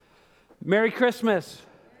Merry Christmas.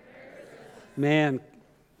 Man,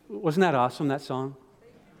 wasn't that awesome, that song?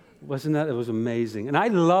 Wasn't that? It was amazing. And I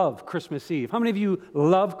love Christmas Eve. How many of you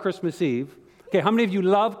love Christmas Eve? Okay, how many of you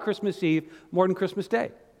love Christmas Eve more than Christmas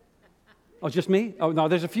Day? Oh, just me? Oh, no,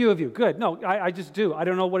 there's a few of you. Good. No, I just do. I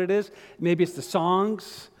don't know what it is. Maybe it's the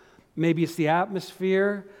songs. Maybe it's the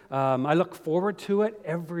atmosphere. I look forward to it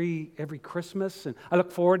every Christmas. And I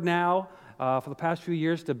look forward now, for the past few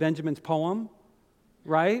years, to Benjamin's poem,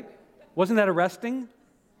 right? Wasn't that arresting?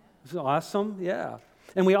 It was awesome, yeah.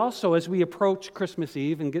 And we also, as we approach Christmas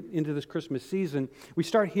Eve and get into this Christmas season, we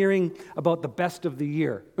start hearing about the best of the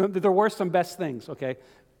year. There were some best things, okay?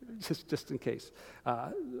 Just in case.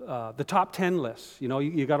 The top 10 lists. You know,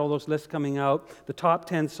 you got all those lists coming out. The top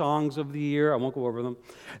 10 songs of the year. I won't go over them.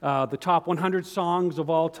 The top 100 songs of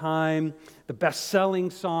all time. The best-selling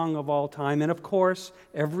song of all time. And of course,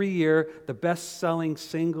 every year, the best-selling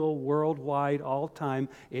single worldwide all time.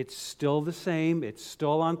 It's still the same. It's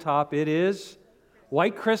still on top. It is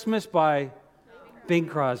White Christmas by Bing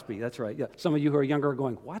Crosby. That's right. Yeah. Some of you who are younger are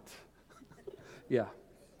going, what? Yeah.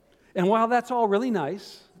 And while that's all really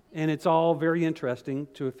nice, and it's all very interesting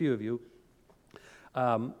to a few of you,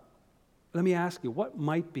 let me ask you, what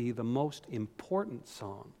might be the most important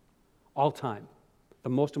song all time? The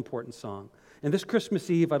most important song. And this Christmas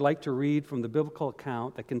Eve, I'd like to read from the biblical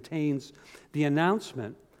account that contains the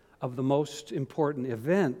announcement of the most important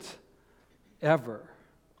event ever,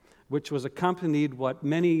 which was accompanied what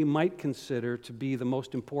many might consider to be the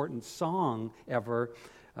most important song ever,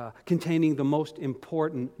 containing the most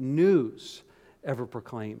important news ever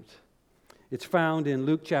proclaimed. It's found in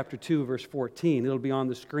Luke chapter 2, verse 14. It'll be on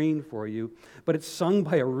the screen for you, but it's sung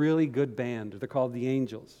by a really good band. They're called the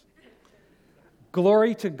Angels.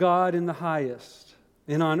 Glory to God in the highest,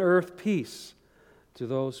 and on earth peace to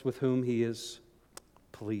those with whom he is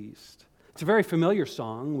pleased. It's a very familiar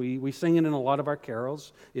song. We sing it in a lot of our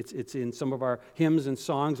carols. It's in some of our hymns and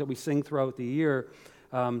songs that we sing throughout the year.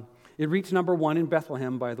 It reached number 1 in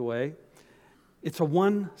Bethlehem, by the way. It's a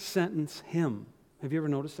one-sentence hymn. Have you ever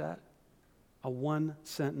noticed that? A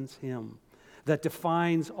one-sentence hymn that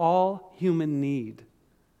defines all human need.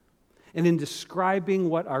 And in describing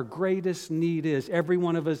what our greatest need is, every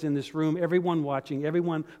one of us in this room, everyone watching,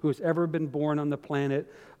 everyone who has ever been born on the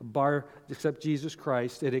planet, except Jesus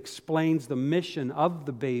Christ, it explains the mission of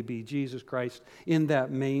the baby, Jesus Christ, in that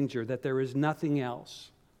manger, that there is nothing else.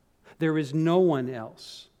 There is no one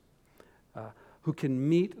else who can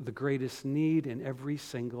meet the greatest need in every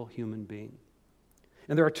single human being.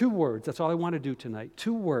 And there are 2 words, that's all I want to do tonight,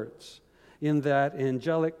 2 words in that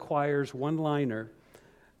angelic choir's one-liner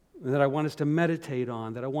that I want us to meditate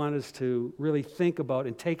on, that I want us to really think about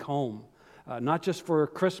and take home, not just for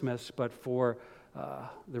Christmas, but for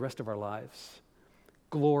the rest of our lives.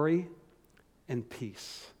 Glory and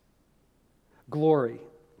peace. Glory.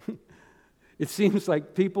 It seems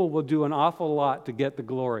like people will do an awful lot to get the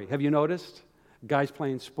glory. Have you noticed? Guys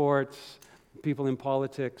playing sports, people in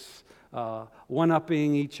politics,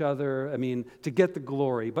 one-upping each other, to get the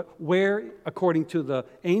glory. But where, according to the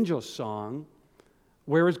angel's song,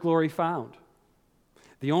 where is glory found?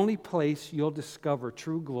 The only place you'll discover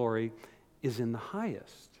true glory is in the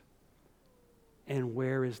highest. And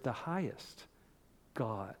where is the highest?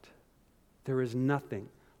 God. There is nothing,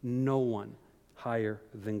 no one higher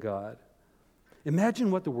than God. Imagine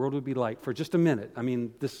what the world would be like for just a minute.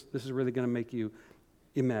 This is really going to make you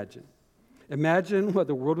imagine. Imagine what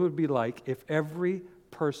the world would be like if every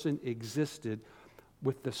person existed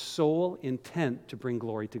with the sole intent to bring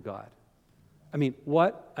glory to God.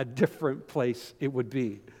 What a different place it would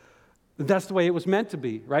be. That's the way it was meant to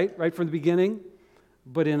be, right? Right from the beginning.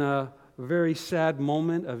 But in a very sad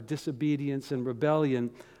moment of disobedience and rebellion,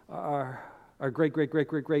 our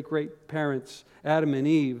great parents, Adam and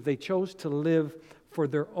Eve, they chose to live for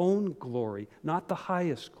their own glory, not the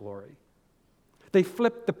highest glory. They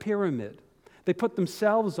flipped the pyramid. They put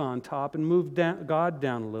themselves on top and moved God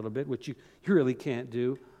down a little bit, which you really can't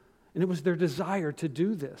do. And it was their desire to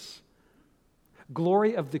do this.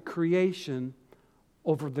 Glory of the creation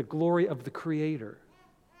over the glory of the Creator.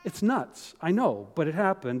 It's nuts, I know, but it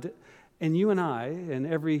happened. And you and I, and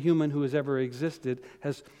every human who has ever existed,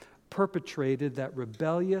 has perpetrated that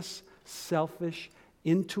rebellious, selfish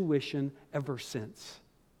intuition ever since.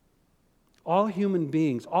 All human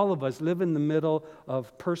beings, all of us, live in the middle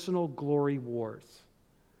of personal glory wars.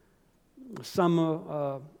 Some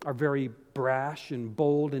are very brash and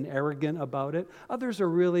bold and arrogant about it. Others are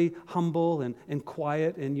really humble and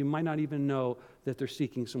quiet, and you might not even know that they're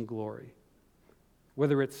seeking some glory.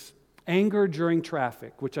 Whether it's anger during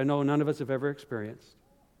traffic, which I know none of us have ever experienced.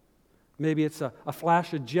 Maybe it's a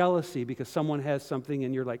flash of jealousy because someone has something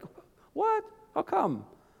and you're like, How come?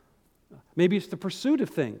 Maybe it's the pursuit of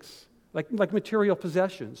things, like material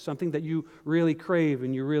possessions, something that you really crave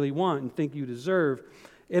and you really want and think you deserve.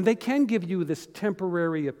 And they can give you this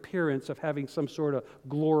temporary appearance of having some sort of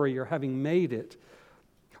glory or having made it.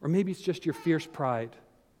 Or maybe it's just your fierce pride.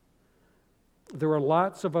 There are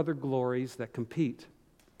lots of other glories that compete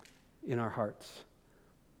in our hearts.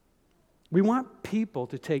 We want people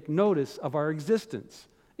to take notice of our existence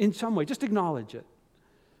in some way, just acknowledge it.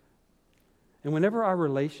 And whenever our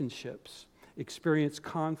relationships experience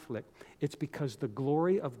conflict, it's because the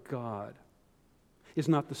glory of God is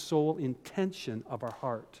not the sole intention of our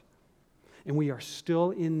heart. And we are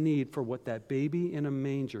still in need for what that baby in a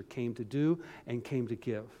manger came to do and came to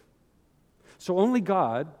give. So only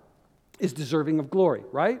God is deserving of glory,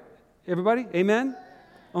 right? Everybody? Amen?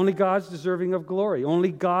 Only God's deserving of glory.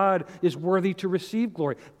 Only God is worthy to receive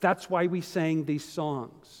glory. That's why we sang these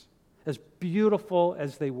songs, as beautiful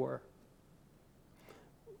as they were.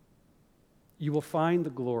 You will find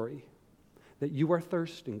the glory that you are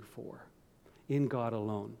thirsting for in God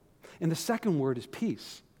alone. And the second word is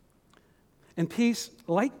peace. And peace,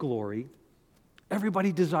 like glory,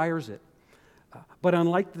 everybody desires it. But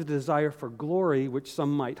unlike the desire for glory, which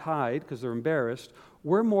some might hide because they're embarrassed,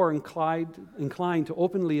 we're more inclined to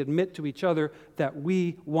openly admit to each other that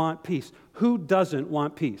we want peace. Who doesn't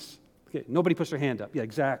want peace? Okay, nobody puts their hand up. Yeah,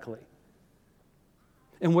 exactly.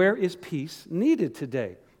 And where is peace needed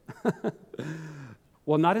today?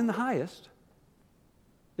 Well, not in the highest.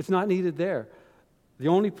 It's not needed there. The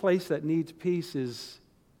only place that needs peace is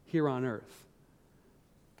here on earth.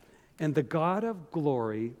 And the God of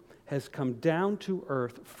glory has come down to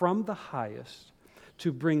earth from the highest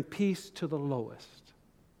to bring peace to the lowest.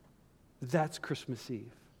 That's Christmas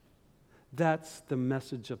Eve. That's the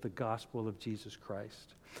message of the gospel of Jesus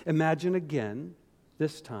Christ. Imagine again,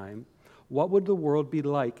 this time, what would the world be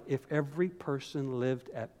like if every person lived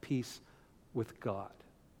at peace with God?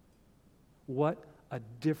 What a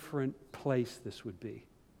different place this would be.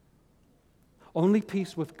 Only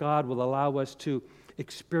peace with God will allow us to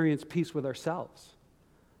experience peace with ourselves.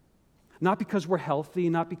 Not because we're healthy,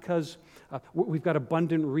 not because we've got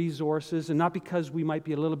abundant resources, and not because we might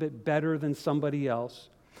be a little bit better than somebody else,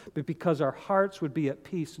 but because our hearts would be at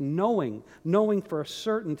peace, knowing for a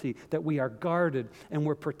certainty that we are guarded and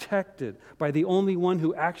we're protected by the only one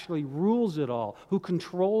who actually rules it all, who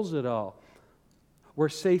controls it all, where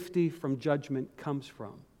safety from judgment comes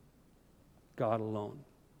from, God alone.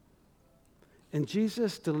 And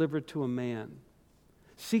Jesus delivered to a man,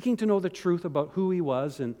 seeking to know the truth about who he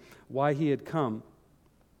was and why he had come,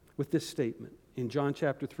 with this statement in John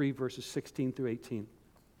chapter 3, verses 16 through 18.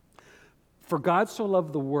 For God so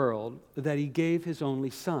loved the world that he gave his only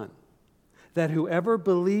Son, that whoever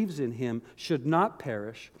believes in him should not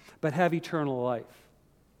perish, but have eternal life.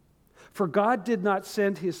 For God did not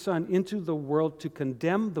send his Son into the world to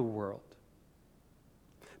condemn the world,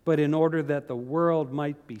 but in order that the world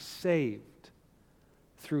might be saved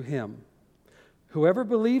through him. Whoever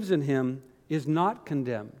believes in him is not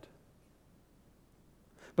condemned,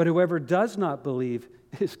 but whoever does not believe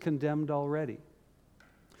is condemned already,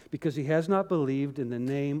 because he has not believed in the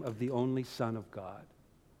name of the only Son of God.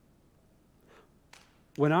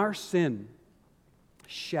 When our sin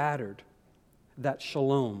shattered that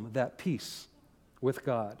shalom, that peace with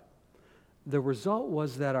God, the result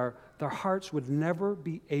was that our hearts would never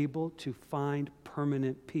be able to find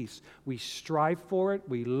permanent peace. We strive for it,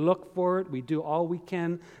 we look for it, we do all we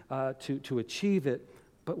can to achieve it,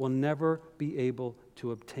 but we'll never be able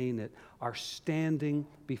to obtain it. Our standing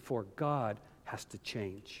before God has to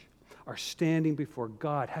change. Our standing before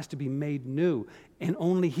God has to be made new, and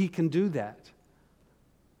only he can do that.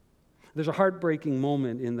 There's a heartbreaking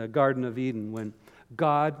moment in the Garden of Eden when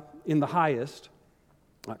God, in the highest,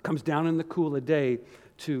 comes down in the cool of day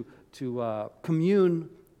to commune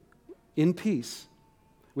in peace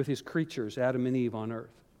with his creatures, Adam and Eve, on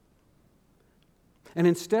earth. And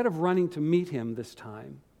instead of running to meet him this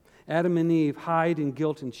time, Adam and Eve hide in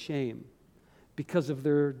guilt and shame because of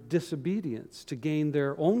their disobedience to gain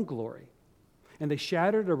their own glory. And they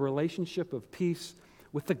shattered a relationship of peace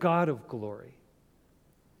with the God of glory.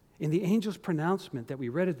 And the angel's pronouncement that we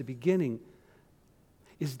read at the beginning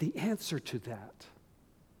is the answer to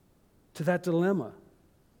that dilemma.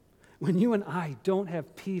 When you and I don't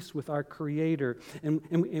have peace with our Creator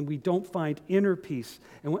and we don't find inner peace,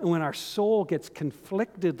 and when our soul gets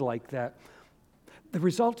conflicted like that, the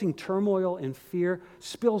resulting turmoil and fear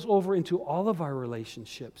spills over into all of our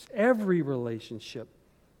relationships, every relationship,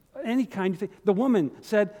 any kind of thing. The woman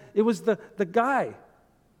said it was the guy.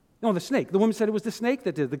 No, the snake. The woman said it was the snake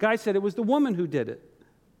that did it. The guy said it was the woman who did it.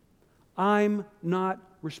 I'm not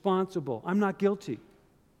responsible. I'm not guilty.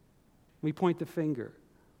 We point the finger.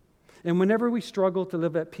 And whenever we struggle to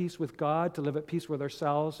live at peace with God, to live at peace with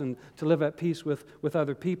ourselves, and to live at peace with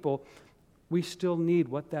other people, we still need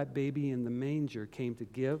what that baby in the manger came to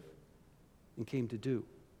give and came to do.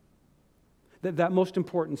 That most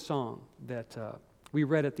important song that we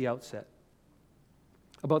read at the outset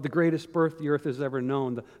about the greatest birth the earth has ever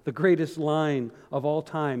known, the greatest line of all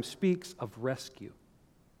time, speaks of rescue.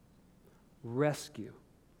 Rescue.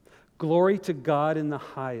 Glory to God in the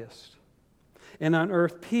highest, and on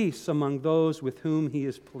earth peace among those with whom He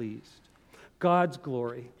is pleased. God's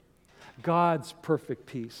glory, God's perfect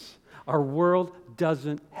peace. Our world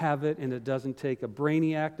doesn't have it, and it doesn't take a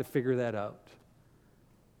brainiac to figure that out.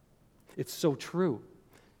 It's so true,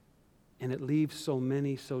 and it leaves so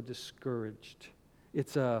many so discouraged.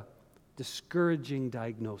 It's a discouraging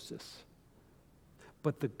diagnosis.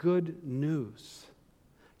 But the good news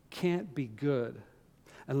can't be good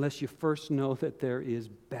unless you first know that there is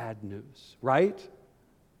bad news, right?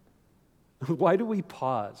 Why do we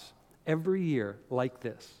pause every year like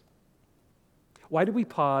this? Why do we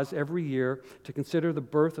pause every year to consider the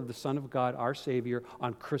birth of the Son of God, our Savior,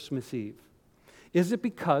 on Christmas Eve? Is it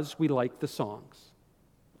because we like the songs?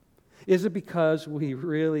 Is it because we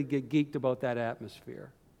really get geeked about that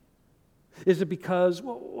atmosphere? Is it because,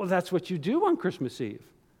 well, that's what you do on Christmas Eve?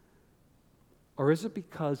 Or is it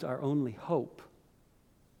because our only hope,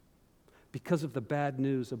 because of the bad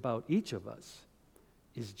news about each of us,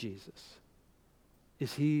 is Jesus?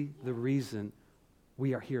 Is He the reason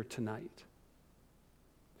we are here tonight?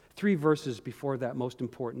 3 verses before that most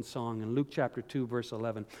important song, in Luke chapter 2, verse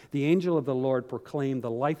 11, the angel of the Lord proclaimed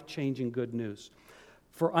the life-changing good news.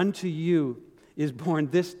 For unto you is born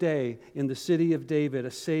this day in the city of David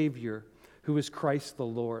a Savior who is Christ the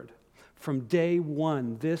Lord. From day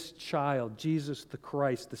one, this child, Jesus the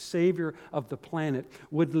Christ, the Savior of the planet,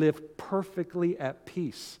 would live perfectly at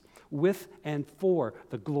peace with and for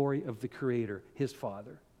the glory of the Creator, His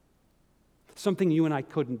Father. Something you and I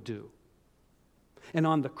couldn't do. And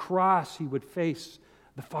on the cross, He would face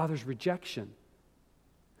the Father's rejection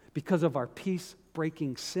because of our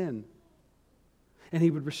peace-breaking sin. And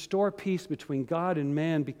He would restore peace between God and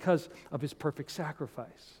man because of His perfect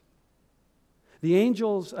sacrifice. The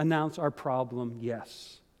angels announce our problem,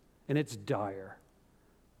 yes, and it's dire.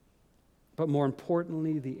 But more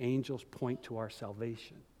importantly, the angels point to our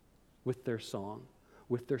salvation with their song,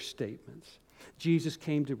 with their statements. Jesus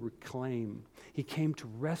came to reclaim. He came to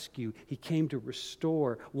rescue. He came to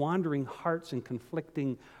restore wandering hearts and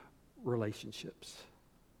conflicting relationships.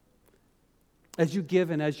 As you give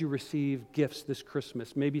and as you receive gifts this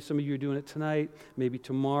Christmas, maybe some of you are doing it tonight, maybe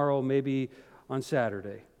tomorrow, maybe on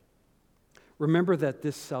Saturday. Remember that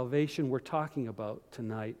this salvation we're talking about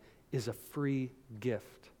tonight is a free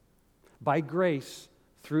gift. By grace,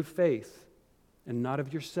 through faith, and not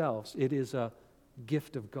of yourselves. It is a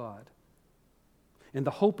gift of God. And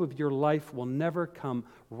the hope of your life will never come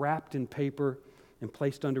wrapped in paper and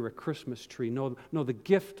placed under a Christmas tree. No, the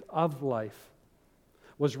gift of life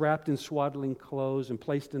was wrapped in swaddling clothes and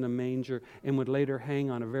placed in a manger and would later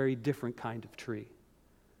hang on a very different kind of tree.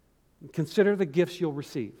 Consider the gifts you'll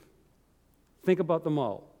receive. Think about them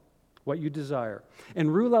all, what you desire.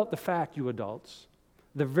 And rule out the fact, you adults,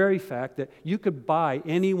 the very fact that you could buy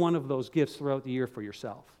any one of those gifts throughout the year for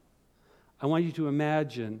yourself. I want you to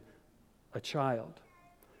imagine a child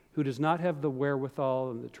who does not have the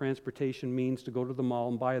wherewithal and the transportation means to go to the mall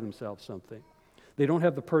and buy themselves something. They don't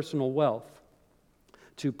have the personal wealth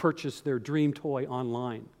to purchase their dream toy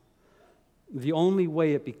online. The only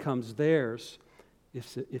way it becomes theirs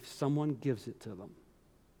is if someone gives it to them,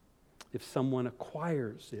 if someone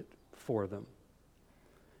acquires it for them.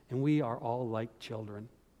 And we are all like children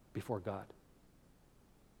before God.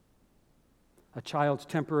 A child's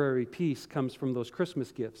temporary peace comes from those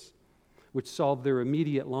Christmas gifts, which solve their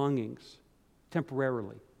immediate longings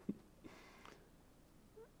temporarily.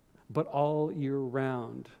 But all year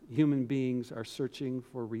round, human beings are searching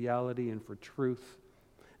for reality and for truth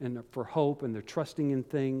and for hope, and they're trusting in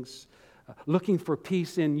things, looking for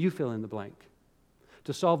peace in you fill in the blank,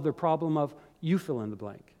 to solve their problem of you fill in the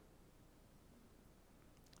blank.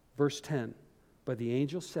 Verse 10, but the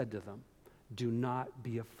angel said to them, do not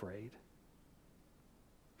be afraid.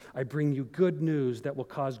 I bring you good news that will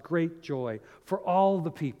cause great joy for all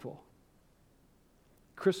the people.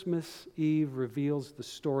 Christmas Eve reveals the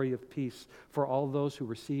story of peace for all those who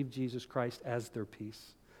receive Jesus Christ as their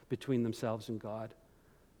peace between themselves and God.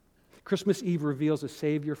 Christmas Eve reveals a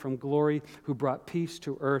Savior from glory who brought peace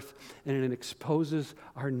to earth, and it exposes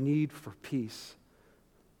our need for peace.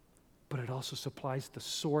 But it also supplies the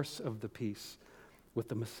source of the peace with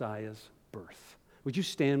the Messiah's birth. Would you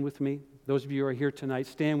stand with me? Those of you who are here tonight,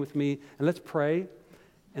 stand with me and let's pray.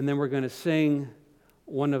 And then we're going to sing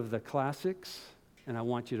one of the classics. And I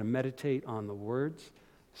want you to meditate on the words,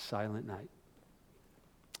 Silent Night.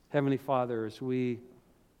 Heavenly Father, as we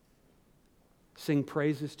sing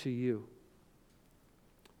praises to you,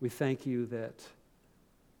 we thank you that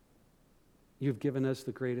you've given us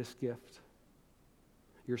the greatest gift,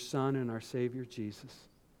 your Son and our Savior, Jesus.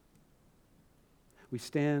 We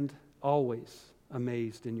stand always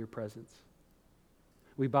amazed in your presence.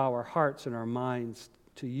 We bow our hearts and our minds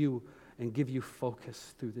to you and give you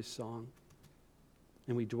focus through this song.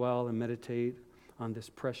 And we dwell and meditate on this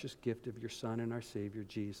precious gift of your Son and our Savior,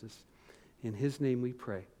 Jesus. In his name we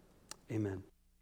pray. Amen.